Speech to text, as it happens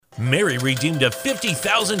Mary redeemed a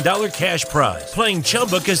 $50,000 cash prize playing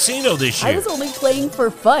Chumba Casino this year. I was only playing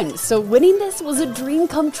for fun, so winning this was a dream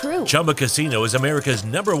come true. Chumba Casino is America's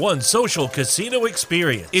 #1 social casino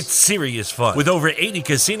experience. It's serious fun. With over 80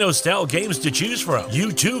 casino-style games to choose from,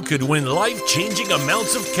 you too could win life-changing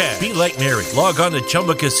amounts of cash. Be like Mary. Log on to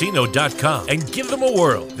ChumbaCasino.com and give them a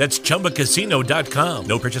whirl. That's ChumbaCasino.com.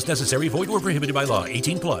 No purchase necessary. Void where prohibited by law.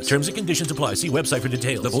 18 plus. Terms and conditions apply. See website for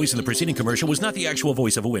details. The voice in the preceding commercial was not the actual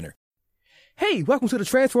voice of a winner. Hey, welcome to the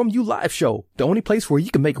Transform You Live Show, the only place where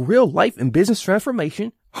you can make real life and business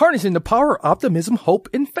transformation, harnessing the power of optimism, hope,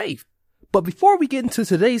 and faith. But before we get into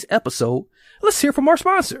today's episode, let's hear from our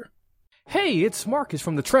sponsor. Hey, it's Marcus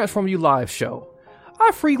from the Transform You Live Show.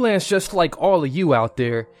 I freelance just like all of you out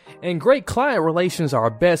there, and great client relations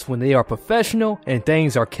are best when they are professional and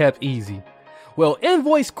things are kept easy. Well,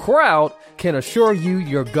 Invoice Crowd can assure you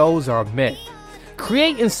your goals are met.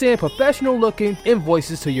 Create and send professional-looking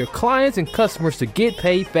invoices to your clients and customers to get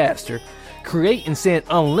paid faster. Create and send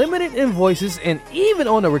unlimited invoices and even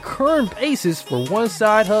on a recurring basis for one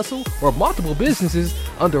side hustle or multiple businesses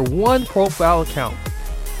under one profile account.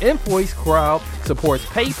 Invoice Crowd supports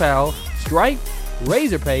PayPal, Stripe,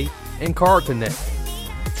 Razorpay, and Card Connect.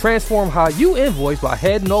 Transform how you invoice by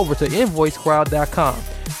heading over to InvoiceCrowd.com.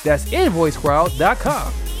 That's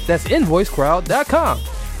InvoiceCrowd.com. That's InvoiceCrowd.com.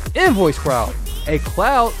 Invoice Crowd, a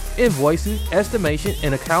cloud invoicing, estimation,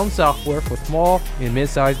 and accounting software for small and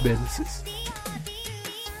mid-sized businesses.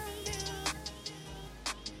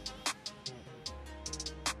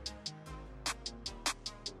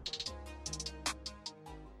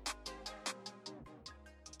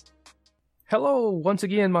 Hello, once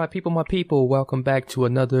again, my people. Welcome back to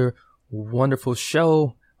another wonderful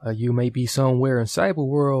show. You may be somewhere in cyber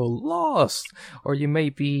world lost, or you may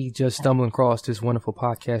be just stumbling across this wonderful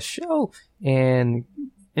podcast show and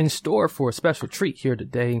in store for a special treat here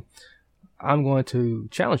today. I'm going to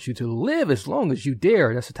challenge you to live as long as you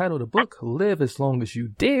dare. That's the title of the book, Live as Long as You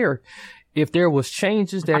Dare. If there was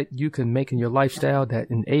changes that you can make in your lifestyle that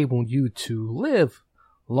enable you to live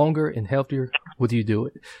longer and healthier, would you do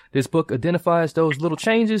it? This book identifies those little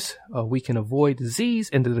changes. We can avoid disease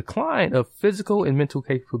and the decline of physical and mental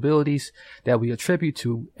capabilities that we attribute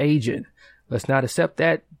to aging. Let's not accept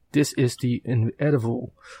that. This is the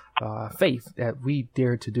inevitable faith that we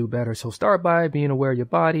dare to do better. So start by being aware of your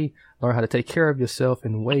body, learn how to take care of yourself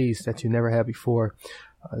in ways that you never have before.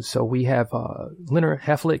 So we have Leonard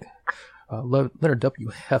Heflick. Leonard W.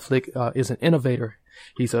 Heflick is an innovator.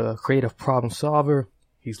 He's a creative problem solver.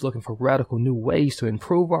 He's looking for radical new ways to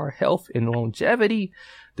improve our health and longevity.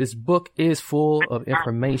 This book is full of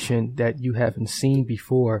information that you haven't seen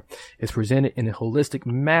before. It's presented in a holistic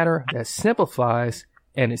manner that simplifies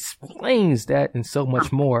and explains that and so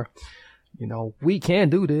much more. You know, we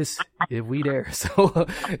can do this if we dare. So,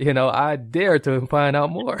 I dare to find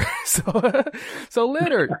out more. So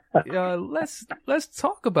Leonard, let's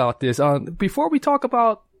talk about this. Before we talk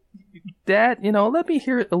about that, let me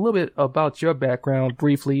hear a little bit about your background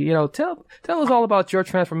briefly. Tell us all about your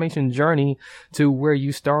transformation journey to where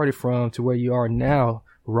you started from to where you are now,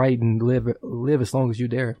 writing Live as Long as You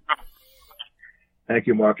Dare. Thank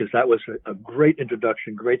you, Marcus. That was a great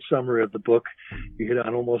introduction, great summary of the book. You hit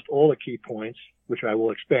on almost all the key points, which I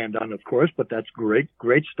will expand on, of course, but that's great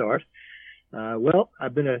start.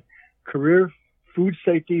 I've been a career food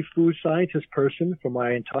safety, food scientist person for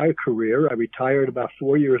my entire career. I retired about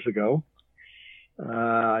 4 years ago.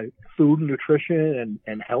 Food, nutrition,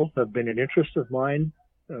 and health have been an interest of mine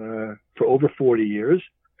for over 40 years.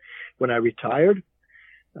 When I retired,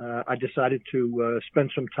 I decided to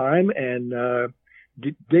spend some time and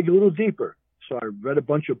dig a little deeper. So I read a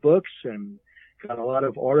bunch of books and got a lot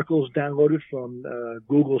of articles downloaded from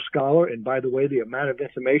Google Scholar. And by the way, the amount of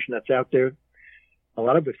information that's out there, a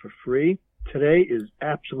lot of it for free today, is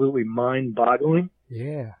absolutely mind-boggling.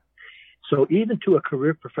 Yeah. So even to a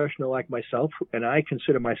career professional like myself, and I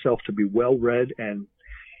consider myself to be well-read and,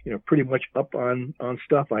 pretty much up on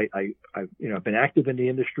stuff. I've been active in the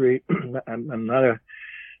industry. I'm not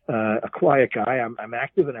a quiet guy. I'm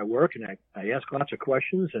active and I work and I ask lots of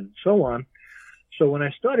questions and so on. So when I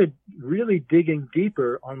started really digging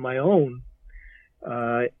deeper on my own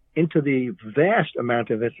into the vast amount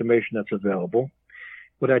of information that's available,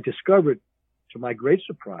 what I discovered, to my great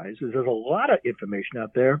surprise, is there's a lot of information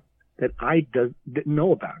out there that I didn't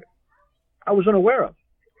know about it. I was unaware of.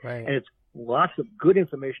 Right. And it's lots of good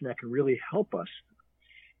information that can really help us.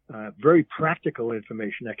 Very practical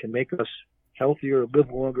information that can make us healthier, live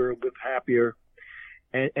longer, live happier.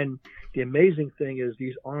 And the amazing thing is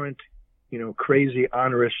these aren't, crazy,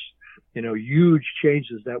 onerous, huge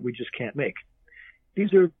changes that we just can't make.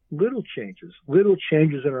 these are little changes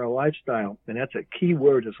in our lifestyle. And that's a key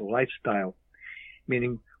word, is lifestyle,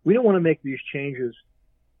 meaning we don't want to make these changes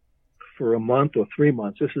for a month or 3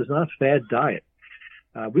 months. This is not a fad diet.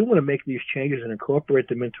 We want to make these changes and incorporate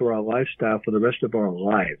them into our lifestyle for the rest of our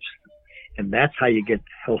lives. And that's how you get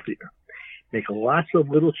healthier. Make lots of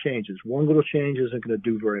little changes. One little change isn't going to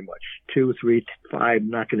do very much. 2, 3, 5,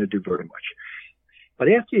 not going to do very much. But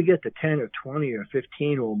after you get to 10 or 20 or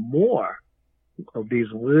 15 or more of these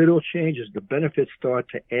little changes, the benefits start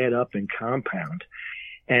to add up and compound.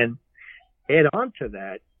 And add on to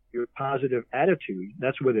that your positive attitude.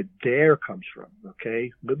 That's where the dare comes from,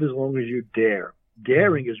 okay? Live as long as you dare.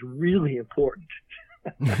 Daring is really important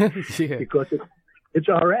because it's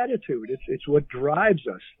our attitude. It's what drives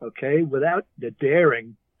us, okay? Without the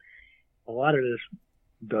daring, a lot of this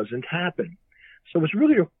doesn't happen. So it's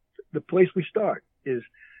really the place we start is,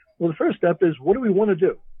 well, the first step is, what do we want to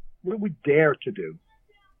do? What do we dare to do?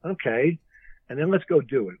 Okay. And then let's go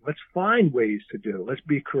do it. Let's find ways to do it. Let's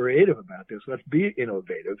be creative about this. Let's be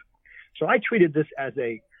innovative. So I treated this as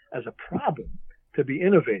a problem to be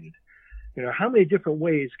innovative. You know, how many different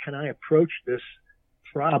ways can I approach this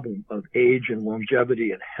problem of age and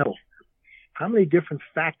longevity and health? How many different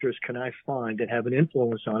factors can I find that have an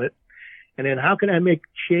influence on it? And then how can I make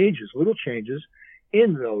changes, little changes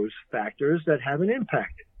in those factors that have an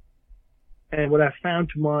impact? And what I found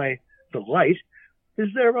to my delight is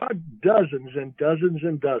there are dozens and dozens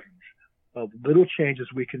and dozens of little changes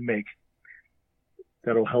we can make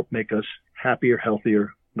that'll help make us happier,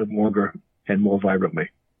 healthier, live longer, and more vibrantly.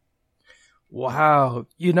 Wow.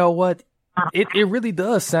 You know what? It really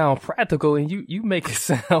does sound practical, and you make it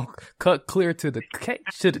sound cut clear to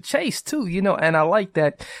the chase too, you know, and I like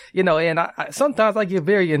that, you know, and I sometimes I get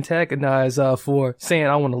very antagonized, for saying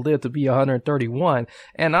I want to live to be 131,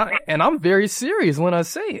 and I'm very serious when I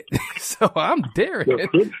say it. So I'm daring. Well,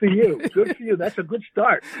 good for you. Good for you. That's a good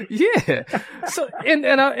start. Yeah. So, and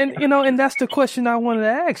you know, and that's the question I wanted to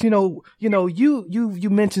ask, you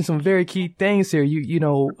mentioned some very key things here. You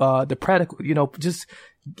know, the practical, you know, just,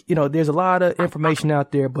 you know, there's a lot of information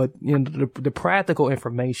out there, but you know, the practical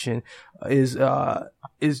information is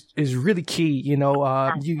really key. You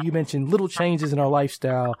know, you mentioned little changes in our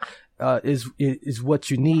lifestyle, is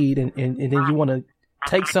what you need. And then you want to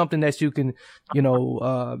take something that you can, you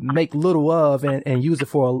know, make little of and use it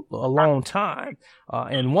for a long time.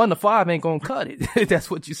 And 1 to 5 ain't gonna cut it. That's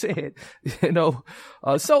what you said, you know.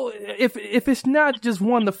 So if it's not just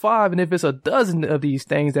 1 to 5, and if it's a dozen of these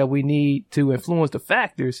things that we need to influence the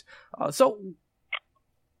factors, so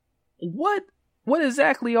what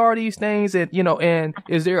exactly are these things? And, you know, and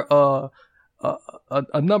is there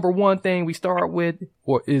a number one thing we start with,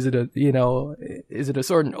 or is it a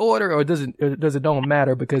certain order, or does it don't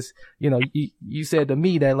matter? Because, you know, you said to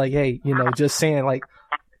me that, like, hey, you know, just saying like,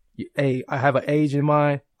 hey, I have an age in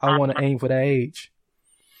mind, I want to aim for that age.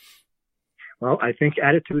 Well, I think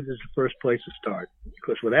attitude is the first place to start,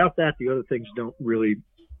 because without that, the other things don't really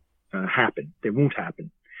happen. They won't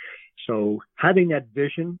happen. So having that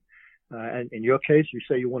vision, and in your case, you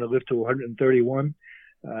say you want to live to 131.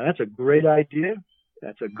 That's a great idea.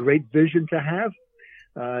 That's a great vision to have.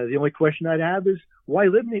 The only question I'd have is, why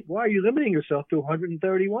are you limiting yourself to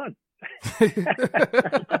 131?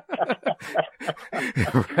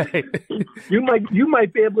 Right. You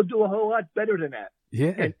might be able to do a whole lot better than that.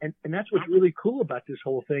 Yeah. And that's what's really cool about this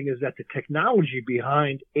whole thing, is that the technology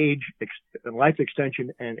behind life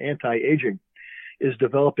extension and anti-aging is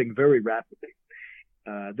developing very rapidly.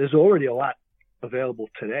 There's already a lot available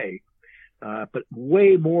today. But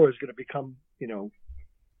way more is going to become, you know,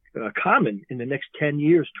 common in the next 10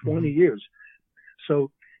 years, 20 years.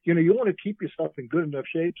 So, you know, you want to keep yourself in good enough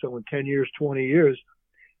shape so in 10 years, 20 years,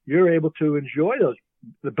 you're able to enjoy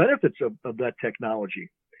the benefits of that technology,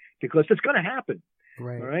 because it's going to happen.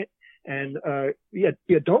 Right. All right. And,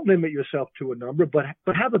 don't limit yourself to a number, but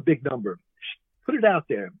have a big number. Put it out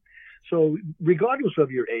there. So regardless of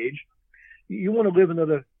your age, you want to live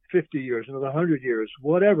another 50 years, another 100 years,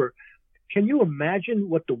 whatever. Can you imagine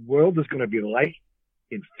what the world is going to be like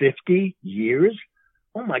in 50 years?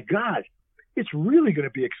 Oh my God. It's really going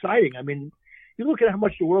to be exciting. I mean, you look at how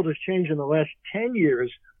much the world has changed in the last 10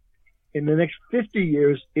 years. In the next 50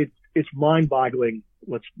 years, it's mind-boggling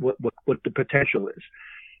what the potential is.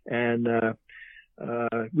 And,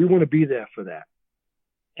 we want to be there for that.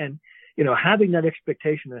 And, you know, having that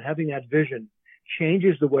expectation and having that vision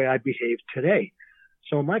changes the way I behave today.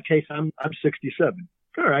 So in my case, I'm 67.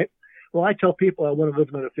 All right. Well, I tell people I want to live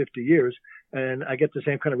another 50 years, and I get the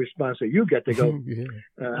same kind of response that you get. They go,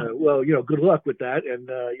 well, you know, good luck with that. And,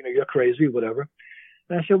 you know, you're crazy, whatever.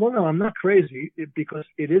 And I said, well, no, I'm not crazy, because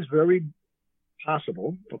it is very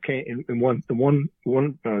possible. Okay, in one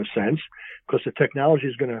sense, because the technology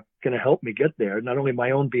is going to help me get there. Not only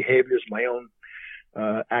my own behaviors, my own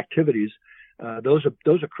activities, those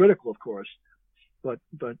are critical, of course. But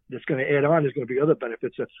it's going to add on. There's going to be other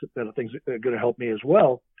benefits that are things that are going to help me as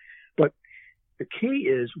well. But the key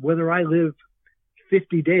is whether I live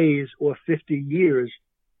 50 days or 50 years,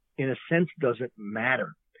 in a sense, doesn't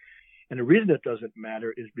matter. And the reason it doesn't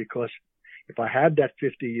matter is because if I have that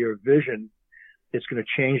 50-year vision, it's going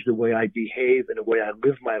to change the way I behave and the way I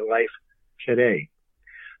live my life today.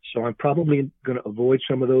 So I'm probably going to avoid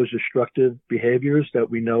some of those destructive behaviors that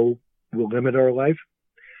we know will limit our life.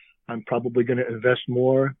 I'm probably going to invest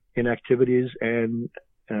more in activities and,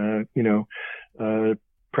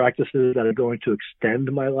 practices that are going to extend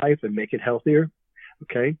my life and make it healthier.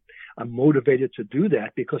 Okay. I'm motivated to do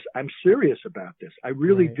that because I'm serious about this. I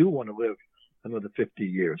really do want to live another 50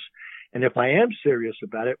 years. And if I am serious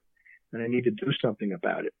about it, then I need to do something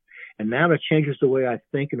about it. And now it changes the way I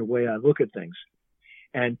think and the way I look at things.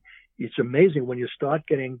 And it's amazing when you start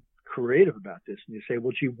getting creative about this and you say,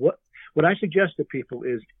 well, gee, what I suggest to people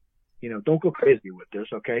is, don't go crazy with this.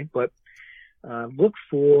 Okay. But, look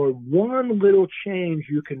for one little change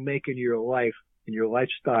you can make in your life, in your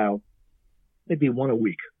lifestyle, maybe one a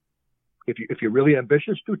week. If you're really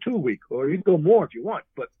ambitious, do 2 a week, or you can go more if you want.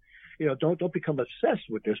 But don't become obsessed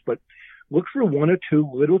with this. But look for 1 or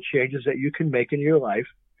 2 little changes that you can make in your life,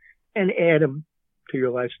 and add them to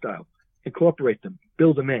your lifestyle. Incorporate them,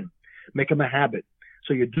 build them in, make them a habit,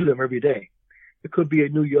 so you do them every day. It could be a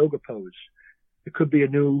new yoga pose. It could be a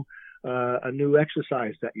new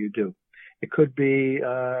exercise that you do. It could be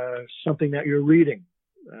something that you're reading.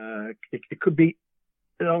 It could be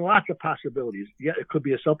lots of possibilities. Yeah, it could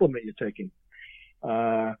be a supplement you're taking.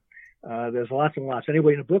 There's lots and lots.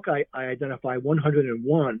 Anyway, in the book, I identify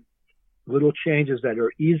 101 little changes that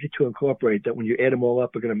are easy to incorporate that when you add them all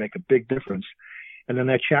up are going to make a big difference. And then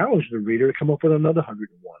I challenge the reader to come up with another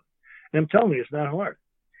 101. And I'm telling you, it's not hard.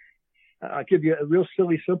 I'll give you a real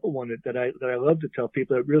silly, simple one that I love to tell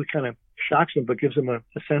people that really kind of shocks them, but gives them a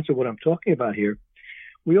sense of what I'm talking about here.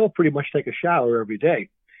 We all pretty much take a shower every day.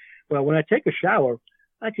 Well, when I take a shower,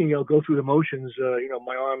 I can, go through the motions,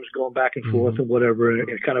 my arms going back and forth and whatever in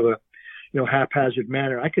kind of a, haphazard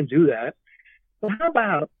manner. I can do that. But how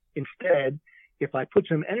about instead, if I put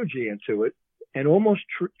some energy into it and almost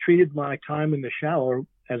treated my time in the shower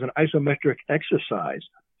as an isometric exercise?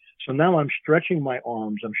 So now I'm stretching my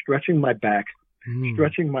arms, I'm stretching my back,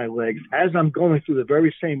 stretching my legs as I'm going through the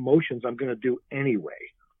very same motions I'm going to do anyway.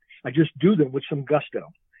 I just do them with some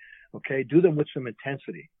gusto. Okay. Do them with some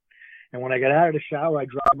intensity. And when I get out of the shower, I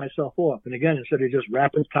dry myself off. And again, instead of just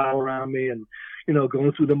wrapping a towel around me and,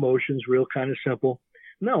 going through the motions, real kind of simple.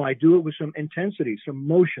 No, I do it with some intensity, some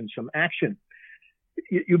motion, some action.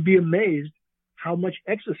 You'd be amazed how much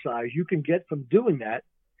exercise you can get from doing that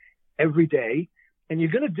every day. And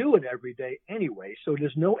you're going to do it every day anyway. So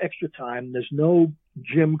there's no extra time. There's no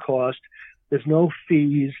gym cost. There's no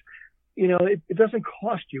fees. It doesn't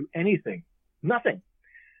cost you anything, nothing.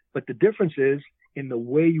 But the difference is in the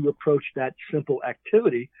way you approach that simple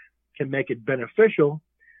activity can make it beneficial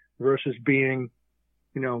versus being,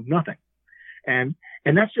 nothing. And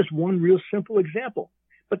that's just one real simple example.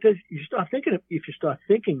 But if you start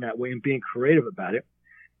thinking that way and being creative about it,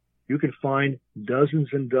 you can find dozens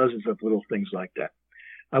and dozens of little things like that.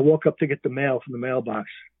 I walk up to get the mail from the mailbox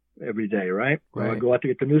every day, right? Or I go out to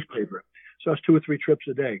get the newspaper. So it's 2 or 3 trips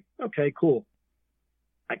a day. Okay, cool.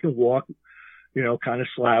 I can walk, kind of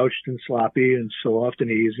slouched and sloppy and soft and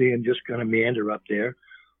easy and just kind of meander up there.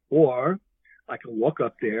 Or I can walk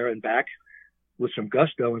up there and back with some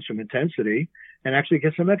gusto and some intensity and actually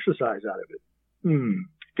get some exercise out of it.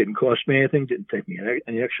 Didn't cost me anything. Didn't take me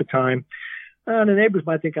any extra time. The neighbors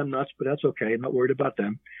might think I'm nuts, but that's okay. I'm not worried about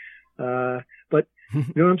them. But you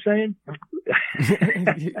know what I'm saying?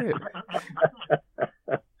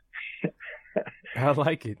 I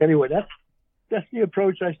like it. Anyway, that's the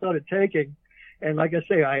approach I started taking. And like I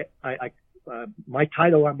say, my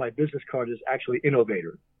title on my business card is actually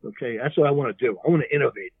innovator. Okay. That's what I want to do. I want to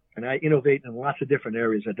innovate, and I innovate in lots of different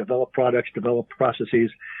areas. I develop products, develop processes,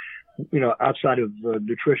 outside of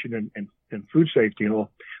nutrition and food safety and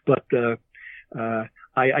all. But,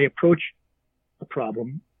 I approach a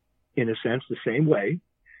problem in a sense the same way.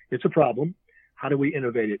 It's a problem. How do we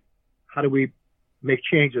innovate it? How do we make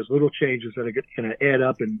changes, little changes that are going to add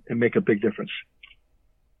up and make a big difference?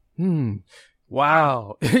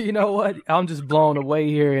 Wow. You know what? I'm just blown away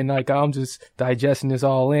here, and I'm just digesting this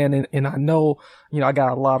all in. And I know, I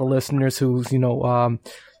got a lot of listeners who's,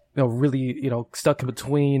 really, stuck in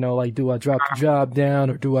between, like, do I drop the job down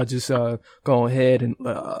or do I just, go ahead and,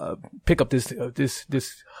 pick up this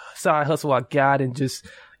side hustle I got and just,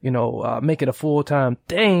 make it a full-time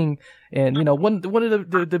thing. And, one of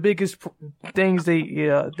the biggest things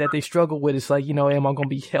that they struggle with is like, am I going to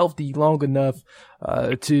be healthy long enough,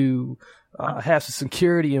 to, have some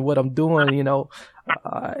security in what I'm doing,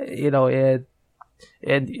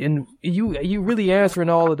 and you really answering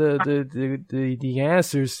all of the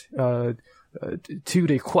answers, to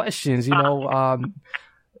the questions,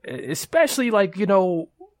 especially like,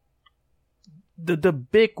 the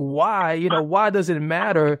big why, why does it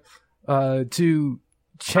matter, to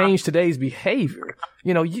change today's behavior?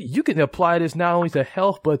 You can apply this not only to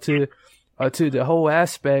health, but to the whole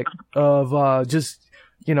aspect of, just,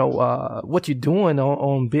 what you're doing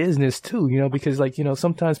on business too, because like,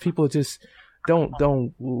 sometimes people just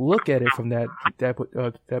don't look at it from that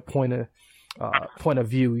point of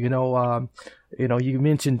view. You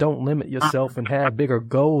mentioned don't limit yourself and have bigger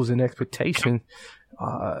goals and expectation,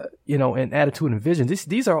 and attitude and vision.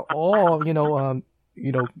 These are all,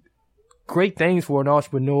 great things for an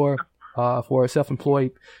entrepreneur, for a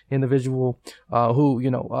self-employed individual,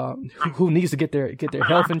 who needs to get their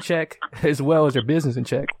health in check as well as their business in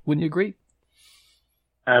check. Wouldn't you agree?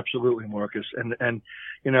 Absolutely, Marcus. And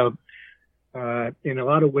in a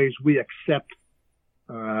lot of ways, we accept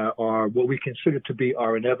our what we consider to be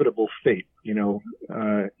our inevitable fate.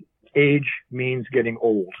 Age means getting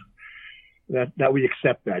old. That we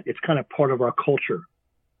accept that. It's kind of part of our culture.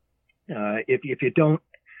 If you don't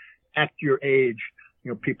act your age,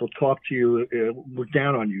 people talk to you, look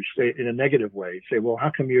down on you, say in a negative way. Say, well,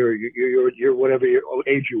 how come you're whatever your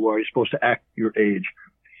age you are, you're supposed to act your age.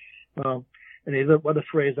 And the other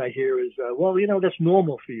phrase I hear is, well, that's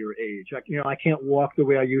normal for your age. I can't walk the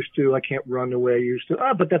way I used to. I can't run the way I used to.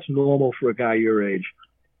 But that's normal for a guy your age.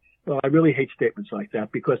 Well, I really hate statements like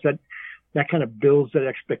that because that kind of builds that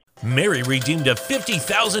expectation. Mary redeemed a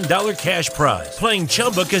 $50,000 cash prize playing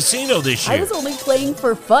Chumba Casino this year. I was only playing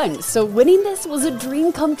for fun, so winning this was a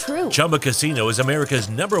dream come true. Chumba Casino is America's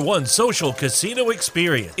 #1 social casino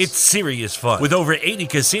experience. It's serious fun. With over 80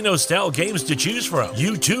 casino-style games to choose from,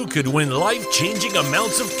 you too could win life-changing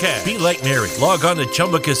amounts of cash. Be like Mary. Log on to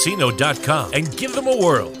ChumbaCasino.com and give them a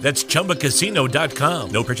whirl. That's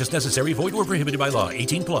ChumbaCasino.com. No purchase necessary. Void where prohibited by law.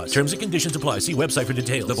 18+. Terms and conditions apply. See website for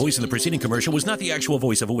details. The voice in the preceding commercial was not the actual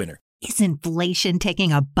voice of a winner. Is inflation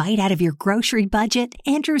taking a bite out of your grocery budget?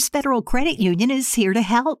 Andrews Federal Credit Union is here to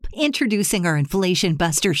help. Introducing our Inflation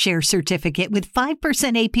Buster Share Certificate with 5%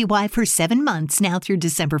 APY for 7 months now through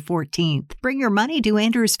December 14th. Bring your money to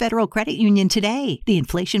Andrews Federal Credit Union today. The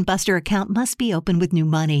Inflation Buster account must be open with new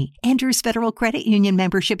money. Andrews Federal Credit Union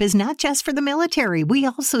membership is not just for the military. We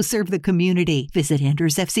also serve the community. Visit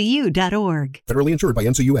AndrewsFCU.org. Federally insured by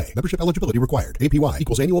NCUA. Membership eligibility required. APY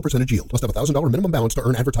equals annual percentage yield. Must have $1,000 minimum balance to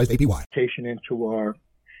earn advertised APY.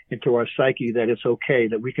 Into our psyche that it's okay,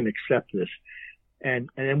 that we can accept this, and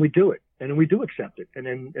then we do it, and then we do accept it, and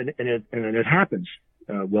then it happens.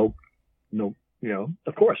 Of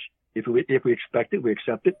course, if we expect it, we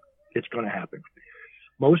accept it, it's going to happen.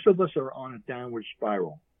 Most of us are on a downward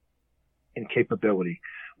spiral in capability,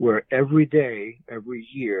 where every day, every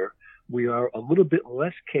year, we are a little bit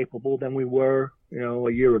less capable than we were,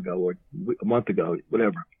 a year ago or a month ago,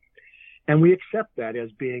 whatever. And we accept that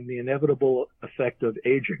as being the inevitable effect of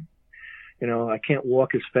aging. I can't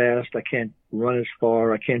walk as fast. I can't run as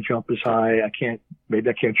far. I can't jump as high. Maybe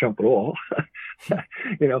I can't jump at all.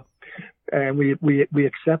 And we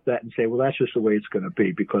accept that and say, well, that's just the way it's going to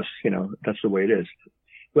be because, that's the way it is.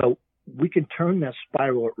 Well, we can turn that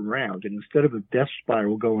spiral around, and instead of a death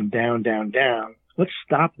spiral going down, down, down, let's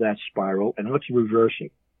stop that spiral and let's reverse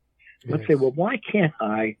it. Yes. Let's say, well, why can't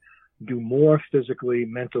I do more physically,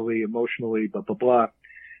 mentally, emotionally, blah, blah, blah,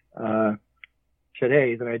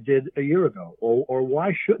 today than I did a year ago? Or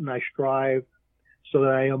why shouldn't I strive so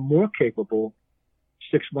that I am more capable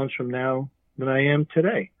 6 months from now than I am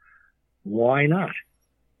today? Why not?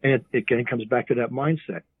 And it again comes back to that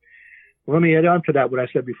mindset. Well, let me add on to that what I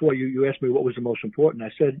said before. You asked me what was the most important. I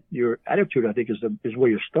said your attitude, I think, is where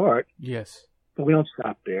you start. Yes. But we don't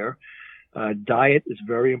stop there. Diet is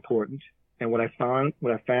very important. And what I found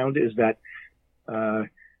is that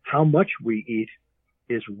how much we eat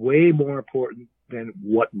is way more important than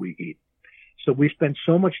what we eat. So we spend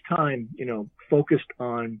so much time, focused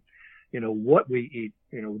on, what we eat,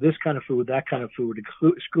 this kind of food, that kind of food,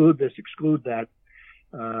 exclude this, exclude that,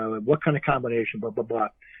 what kind of combination, blah, blah, blah.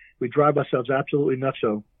 We drive ourselves absolutely nuts.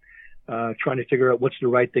 So, trying to figure out what's the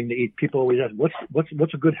right thing to eat. People always ask,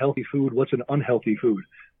 what's a good healthy food? What's an unhealthy food?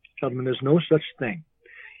 Tell them there's no such thing.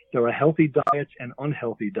 There are healthy diets and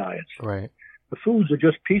unhealthy diets. Right. The foods are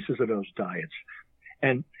just pieces of those diets.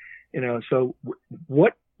 And, so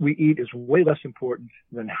what we eat is way less important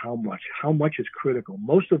than how much. How much is critical.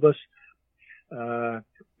 Most of us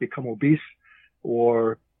become obese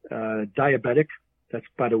or diabetic. That's,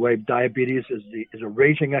 by the way, diabetes is a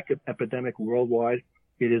raging epidemic worldwide.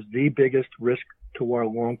 It is the biggest risk to our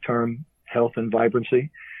long-term health and vibrancy.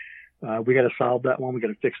 We got to solve that one. We got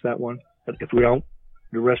to fix that one. But if we don't,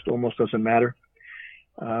 the rest almost doesn't matter.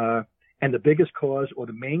 And the biggest cause, or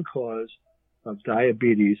the main cause of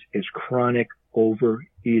diabetes, is chronic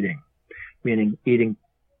overeating, meaning eating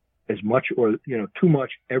as much or too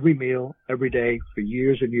much every meal, every day for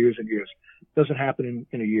years and years and years. It doesn't happen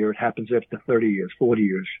in a year. It happens after 30 years, 40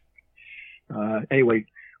 years. Anyway,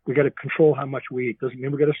 we got to control how much we eat. Doesn't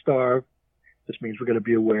mean we're going to starve. This means we're going to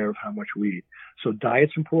be aware of how much we eat. So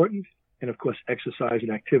diet's important, and of course, exercise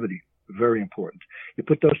and activity, very important. You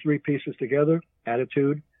put those three pieces together: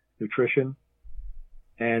 attitude, nutrition,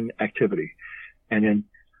 and activity, and then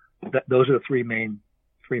those are the three main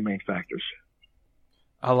factors.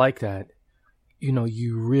 I like that.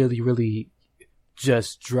 You really, really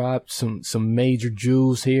just dropped some major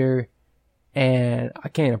jewels here, and I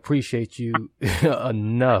can't appreciate you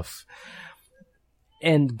enough.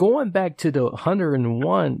 And going back to the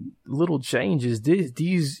 101 little changes,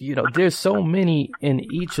 these there's so many in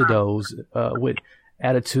each of those, with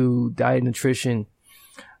attitude, diet, nutrition,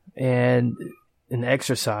 and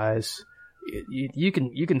exercise. You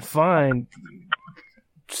can find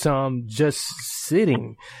some just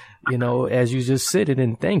sitting, as you just sitting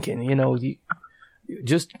and thinking,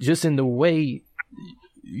 just in the way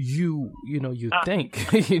you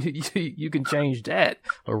think, you can change that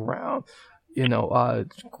around,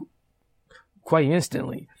 quite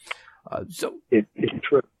instantly. So it's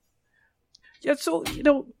true. Yeah. So,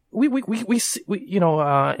 we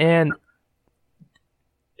and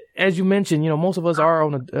as you mentioned, most of us are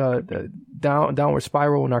on a downward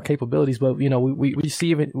spiral in our capabilities, but we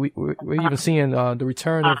see it. We're even seeing the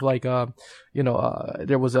return of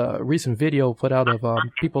there was a recent video put out of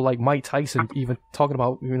people like Mike Tyson even talking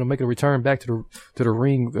about making a return back to the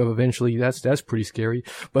ring eventually. That's pretty scary,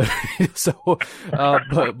 but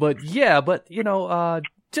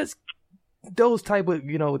just those type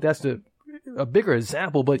of that's a bigger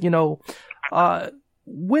example, but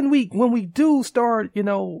when we do start,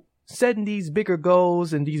 setting these bigger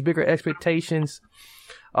goals and these bigger expectations,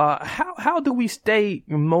 how do we stay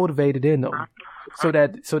motivated in them so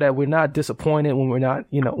that we're not disappointed when we're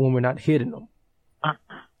not hitting them?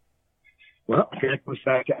 Well, it comes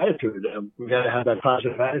back to attitude. We got to have that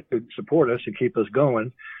positive attitude to support us and keep us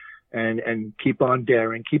going, and keep on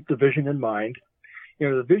daring, keep the vision in mind.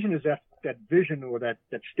 The vision is that vision or that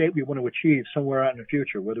state we want to achieve somewhere out in the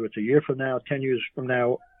future, whether it's a year from now, 10 years from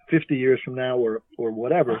now, 50 years from now, or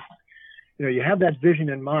whatever. You have that vision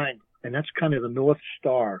in mind, and that's kind of the North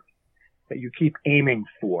Star that you keep aiming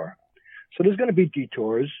for. So there's going to be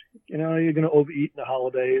detours. You're going to overeat in the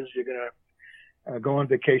holidays. You're going to go on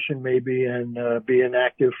vacation maybe and be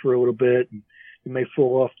inactive for a little bit. And you may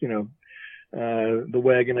fall off, the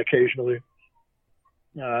wagon occasionally.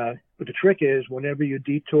 But the trick is, whenever you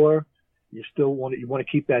detour, you want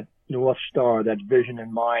to keep that North Star, that vision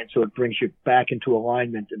in mind, so it brings you back into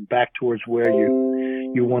alignment and back towards where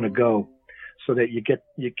you want to go, so that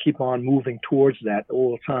you keep on moving towards that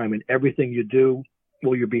all the time, and everything you do,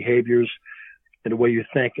 all your behaviors, and the way you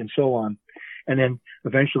think, and so on. And then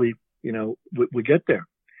eventually, we get there.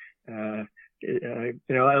 I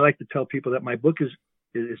like to tell people that my book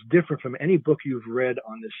is different from any book you've read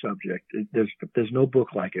on this subject. There's no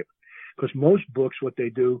book like it, because most books, what they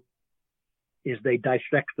do is they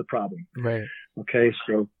dissect the problem. Right. Okay.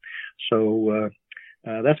 So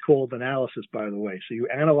that's called analysis, by the way. So you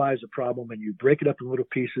analyze the problem and you break it up in little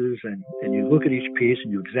pieces, and you look at each piece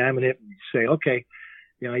and you examine it and you say, okay,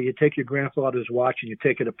 you take your grandfather's watch and you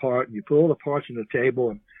take it apart and you put all the parts on the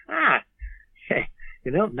table and, hey,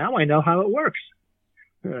 now I know how it works.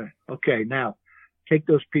 Okay. Now take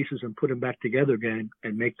those pieces and put them back together again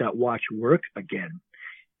and make that watch work again.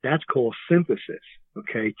 That's called synthesis.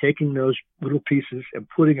 Okay. Taking those little pieces and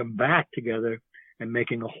putting them back together and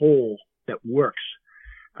making a whole that works.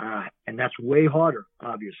 And that's way harder,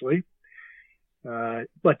 obviously.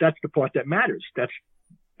 But that's the part that matters.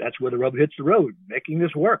 That's where the rubber hits the road, making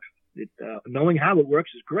this work. Knowing how it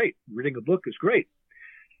works is great. Reading a book is great.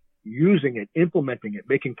 Using it, implementing it,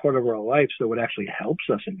 making part of our life so it actually helps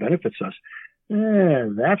us and benefits us.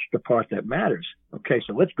 That's the part that matters. Okay,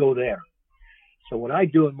 so let's go there. So what I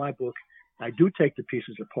do in my book, I do take the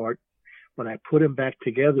pieces apart, but I put them back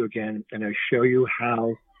together again, and I show you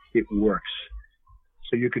how it works.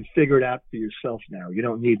 So you can figure it out for yourself now. You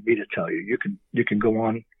don't need me to tell you. You can go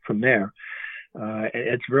on from there. And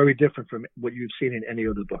it's very different from what you've seen in any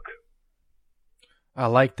other book. I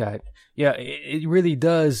like that. Yeah, it really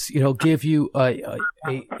does, give you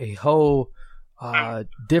a whole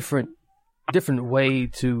different way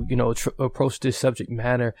to, approach this subject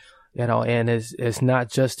matter, and it's not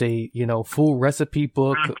just a, full recipe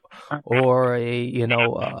book or a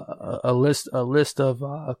list of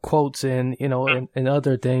quotes and, and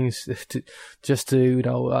other things to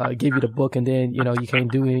give you the book, and then,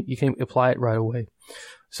 you can't apply it right away.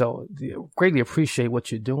 So greatly appreciate what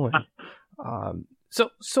you're doing.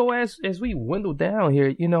 So as we dwindle down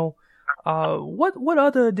here, what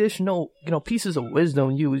other additional, pieces of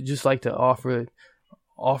wisdom you would just like to offer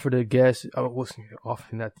the guests?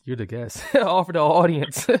 Not you're the guest. Offer the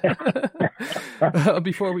audience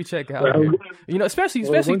before we check out here. Especially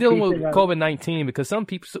dealing with COVID-19, because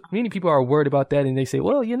many people are worried about that, and they say,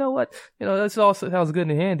 well, you know what, that's all sounds good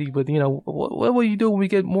and handy, but what will you do when we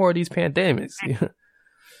get more of these pandemics?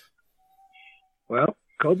 Well,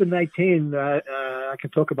 COVID-19, I can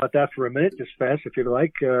talk about that for a minute, just fast, if you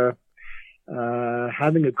like.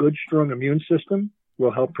 Having a good, strong immune system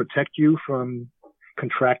will help protect you from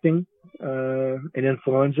contracting an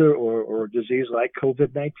influenza or a disease like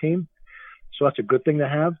COVID-19. So that's a good thing to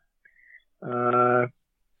have.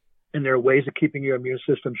 And there are ways of keeping your immune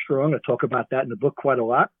system strong. I talk about that in the book quite a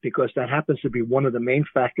lot, because that happens to be one of the main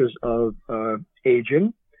factors of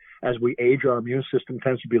aging. As we age, our immune system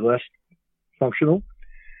tends to be less functional.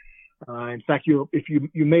 In fact, you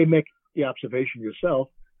may make the observation yourself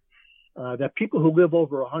that people who live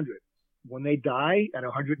over 100, when they die at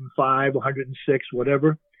 105, 106,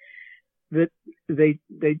 whatever, that they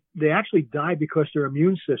actually die because their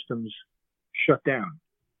immune systems shut down.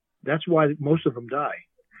 That's why most of them die.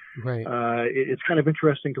 Right. It's kind of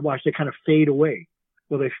interesting to watch. They kind of fade away.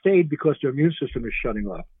 Well, they fade because their immune system is shutting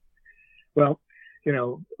off. Well,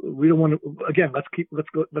 we don't want to. Again,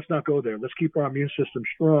 let's not go there. Let's keep our immune system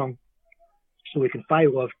strong, so we can fight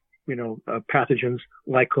off, pathogens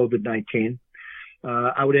like COVID-19.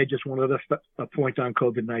 I would add just one other point on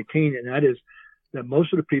COVID-19, and that is that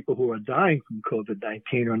most of the people who are dying from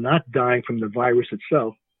COVID-19 are not dying from the virus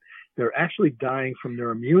itself. They're actually dying from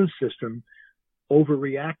their immune system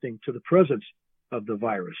overreacting to the presence of the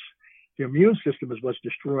virus. The immune system is what's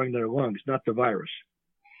destroying their lungs, not the virus.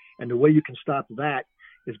 And the way you can stop that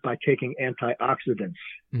is by taking antioxidants.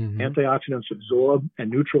 Mm-hmm. Antioxidants absorb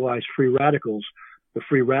and neutralize free radicals. The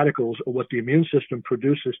free radicals are what the immune system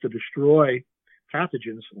produces to destroy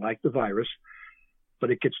pathogens like the virus,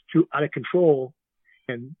 but it gets too out of control,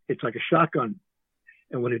 and it's like a shotgun.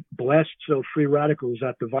 And when it blasts those free radicals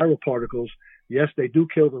at the viral particles, yes, they do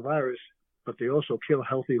kill the virus, but they also kill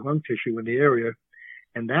healthy lung tissue in the area.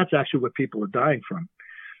 And that's actually what people are dying from.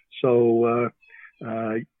 So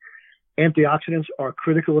antioxidants are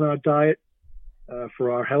critical in our diet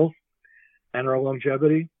for our health and our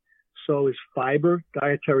longevity. So is fiber,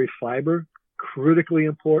 dietary fiber, critically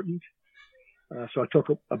important. So I talk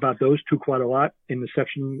about those two quite a lot in the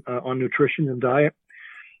section on nutrition and diet.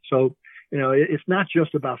 So, it's not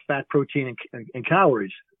just about fat, protein, and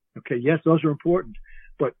calories. Okay, yes, those are important,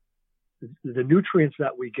 but the nutrients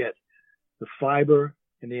that we get, the fiber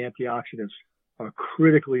and the antioxidants, are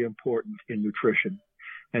critically important in nutrition,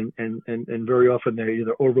 and very often they're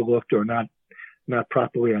either overlooked or not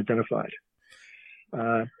properly identified.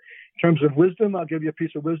 In terms of wisdom, I'll give you a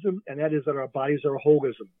piece of wisdom, and that is that our bodies are a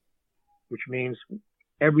holism, which means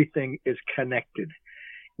everything is connected.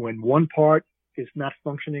 When one part is not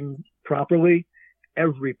functioning properly,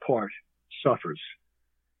 every part suffers,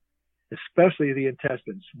 especially the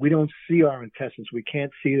intestines. We don't see our intestines. We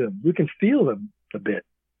can't see them. We can feel them a bit.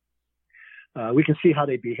 We can see how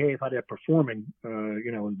they behave, how they're performing, in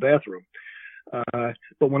the bathroom.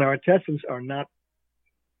 But when our intestines are not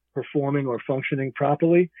performing or functioning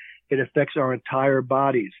properly, it affects our entire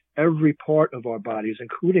bodies, every part of our bodies,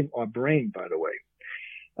 including our brain, by the way.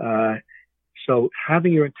 So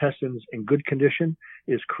having your intestines in good condition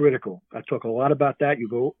is critical. I talk a lot about that.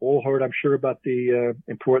 You've all heard, I'm sure, about the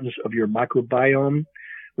importance of your microbiome,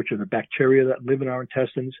 which are the bacteria that live in our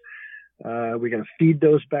intestines. We got to feed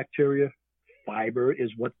those bacteria. Fiber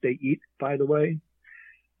is what they eat, by the way.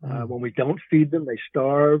 When we don't feed them, they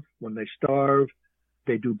starve. When they starve,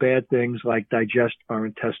 they do bad things like digest our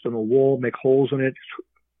intestinal wall, make holes in it.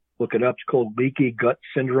 Look it up. It's called leaky gut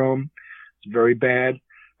syndrome. It's very bad.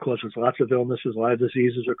 Causes lots of illnesses. A lot of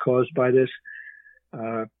diseases are caused by this.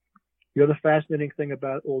 The other fascinating thing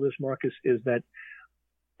about all this, Marcus, is that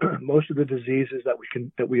most of the diseases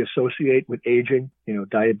that we associate with aging,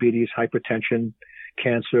 diabetes, hypertension,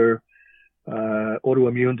 cancer,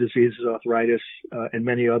 autoimmune diseases, arthritis, and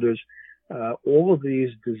many others. All of these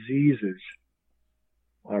diseases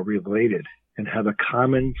are related and have a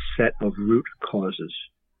common set of root causes.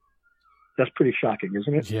 That's pretty shocking,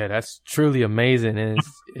 isn't it? Yeah, that's truly amazing, and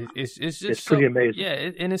it's just it's pretty amazing.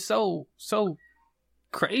 Yeah, and it's so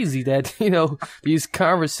crazy that these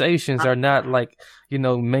conversations are not like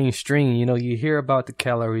mainstream. You hear about the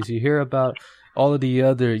calories, you hear about all of the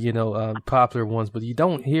other popular ones, but you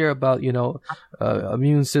don't hear about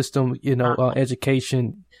immune system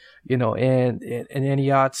education, and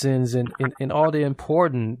antioxidants and all the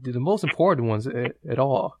most important ones at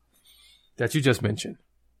all that you just mentioned.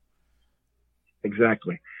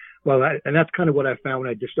 Exactly. Well, and that's kind of what I found when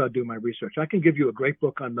I just started doing my research. I can give you a great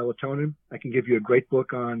book on melatonin. I can give you a great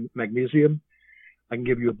book on magnesium. I can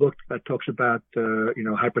give you a book that talks about,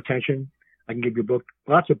 hypertension. I can give you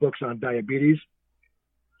lots of books on diabetes.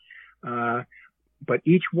 But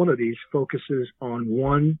each one of these focuses on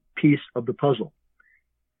one piece of the puzzle.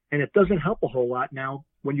 And it doesn't help a whole lot now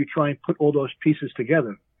when you try and put all those pieces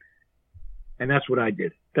together. And that's what I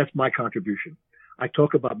did. That's my contribution. I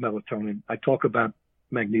talk about melatonin. I talk about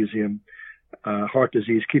magnesium, heart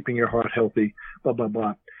disease, keeping your heart healthy, blah, blah,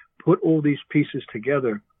 blah. Put all these pieces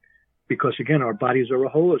together because, again, our bodies are a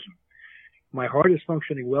holism. My heart is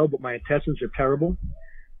functioning well, but my intestines are terrible.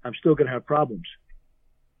 I'm still going to have problems.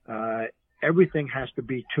 Everything has to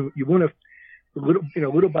be tuned. You want to,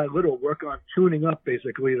 little by little, work on tuning up,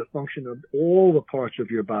 basically, the function of all the parts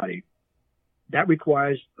of your body. That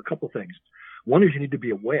requires a couple things. One is you need to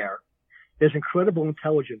be aware. There's incredible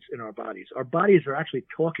intelligence in our bodies. Our bodies are actually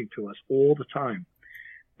talking to us all the time.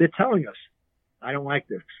 They're telling us, I don't like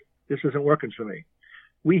this. This isn't working for me.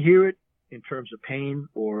 We hear it in terms of pain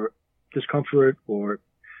or discomfort or,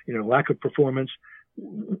 lack of performance.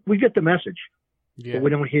 We get the message, but we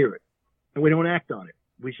don't hear it and we don't act on it.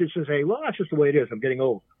 We should just say, well, that's just the way it is. I'm getting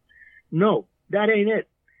old. No, that ain't it.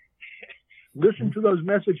 Listen to those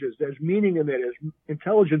messages. There's meaning in it. There's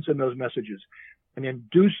intelligence in those messages. And then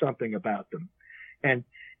do something about them. And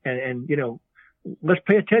let's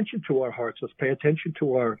pay attention to our hearts. Let's pay attention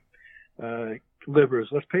to our livers.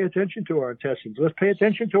 Let's pay attention to our intestines. Let's pay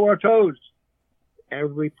attention to our toes.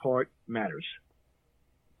 Every part matters.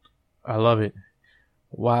 I love it.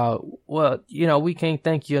 Wow. Well, we can't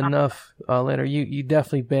thank you enough, Leonard. You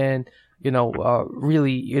definitely been,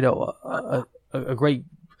 really, a great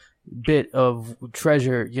bit of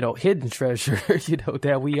treasure, hidden treasure,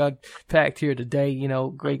 that we unpacked here today.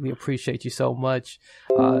 Greatly appreciate you so much.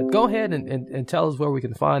 Go ahead and tell us where we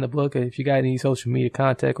can find the book. And if you got any social media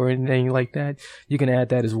contact or anything like that, you can add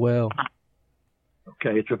that as well.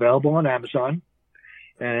 Okay. It's available on Amazon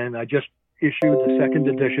and I just issued the second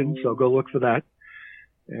edition. So go look for that.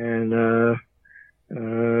 And,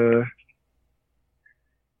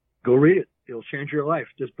 go read it. It'll change your life.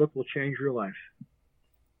 This book will change your life.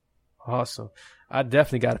 Awesome. I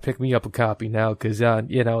definitely got to pick me up a copy now because,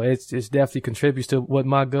 it's definitely contributes to what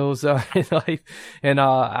my goals are in life. And,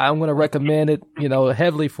 I'm going to recommend it,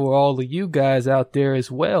 heavily for all of you guys out there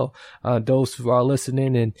as well. Those who are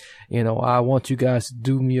listening and, I want you guys to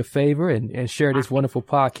do me a favor and share this wonderful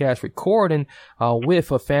podcast recording,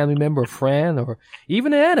 with a family member, a friend, or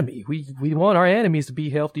even an enemy. We want our enemies to be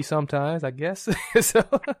healthy sometimes, I guess. So,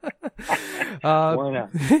 why not?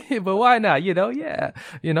 But why not? Yeah.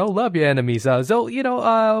 Love your enemies. So,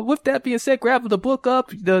 with that being said, grab the book up.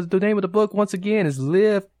 The name of the book, once again, is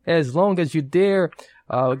Live As Long As You Dare.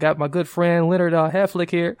 Got my good friend Leonard Heflick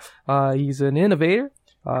here. He's an innovator,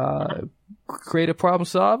 creative problem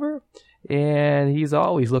solver, and he's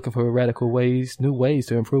always looking for radical ways, new ways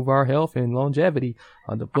to improve our health and longevity.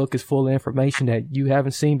 The book is full of information that you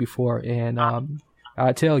haven't seen before, and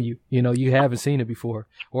I tell you, you haven't seen it before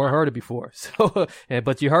or heard it before. So,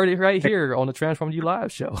 but you heard it right here on the Transform You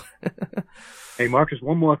Live show. Hey, Marcus,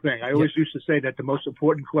 one more thing. I always used to say that the most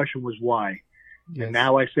important question was why. Yes. And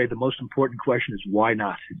now I say the most important question is why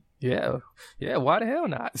not? Yeah. Why the hell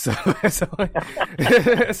not?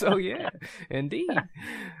 So yeah, indeed.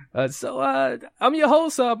 I'm your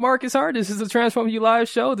host, Marcus Hart. This is the Transform You Live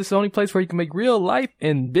show. This is the only place where you can make real life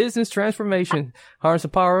and business transformation, harness the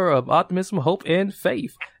power of optimism, hope, and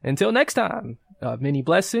faith. Until next time, many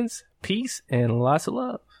blessings, peace, and lots of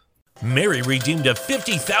love. Mary redeemed a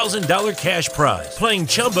 $50,000 cash prize playing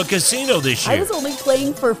Chumba Casino this year. I was only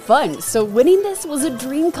playing for fun, so winning this was a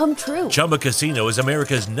dream come true. Chumba Casino is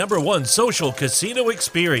America's #1 social casino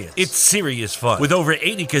experience. It's serious fun. With over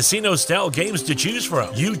 80 casino-style games to choose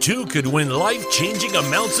from, you too could win life-changing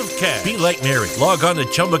amounts of cash. Be like Mary. Log on to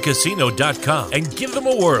ChumbaCasino.com and give them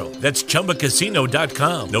a whirl. That's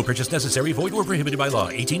ChumbaCasino.com. No purchase necessary. Void where prohibited by law.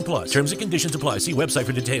 18+. Terms and conditions apply. See website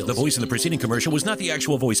for details. The voice in the preceding commercial was not the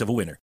actual voice of a winner.